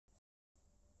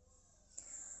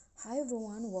Hi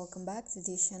everyone, welcome back to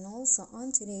this channel. So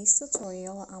on today's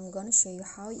tutorial, I'm going to show you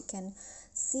how you can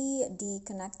see the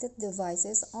connected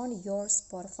devices on your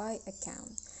Spotify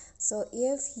account. So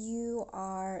if you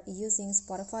are using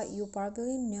Spotify, you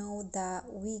probably know that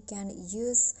we can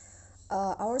use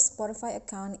our Spotify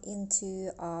account in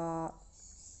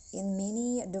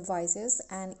many devices,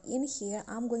 and in here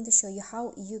I'm going to show you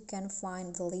how you can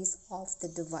find the list of the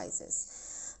devices.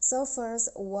 So first,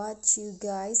 what you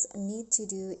guys need to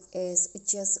do is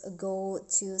just go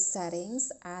to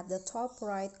settings at the top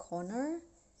right corner.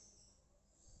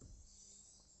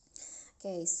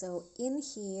 Okay, so in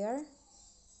here,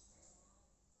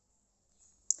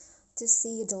 to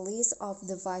see the list of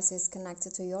devices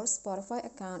connected to your Spotify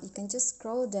account, you can just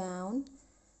scroll down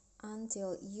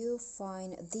until you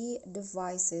find the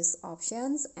devices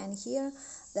options, and here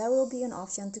there will be an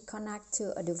option to connect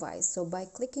to a device. So by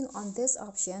clicking on this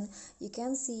option, you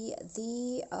can see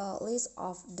the list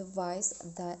of device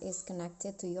that is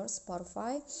connected to your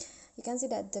Spotify. You can see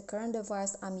that the current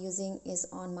device I'm using is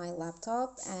on my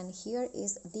laptop, and here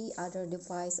is the other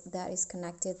device that is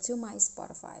connected to my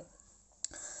Spotify.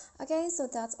 Okay, so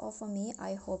that's all for me.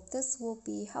 I hope this will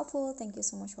be helpful. Thank you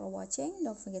so much for watching.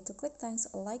 Don't forget to click thanks,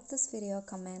 like this video,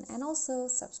 comment, and also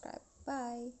subscribe.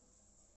 Bye.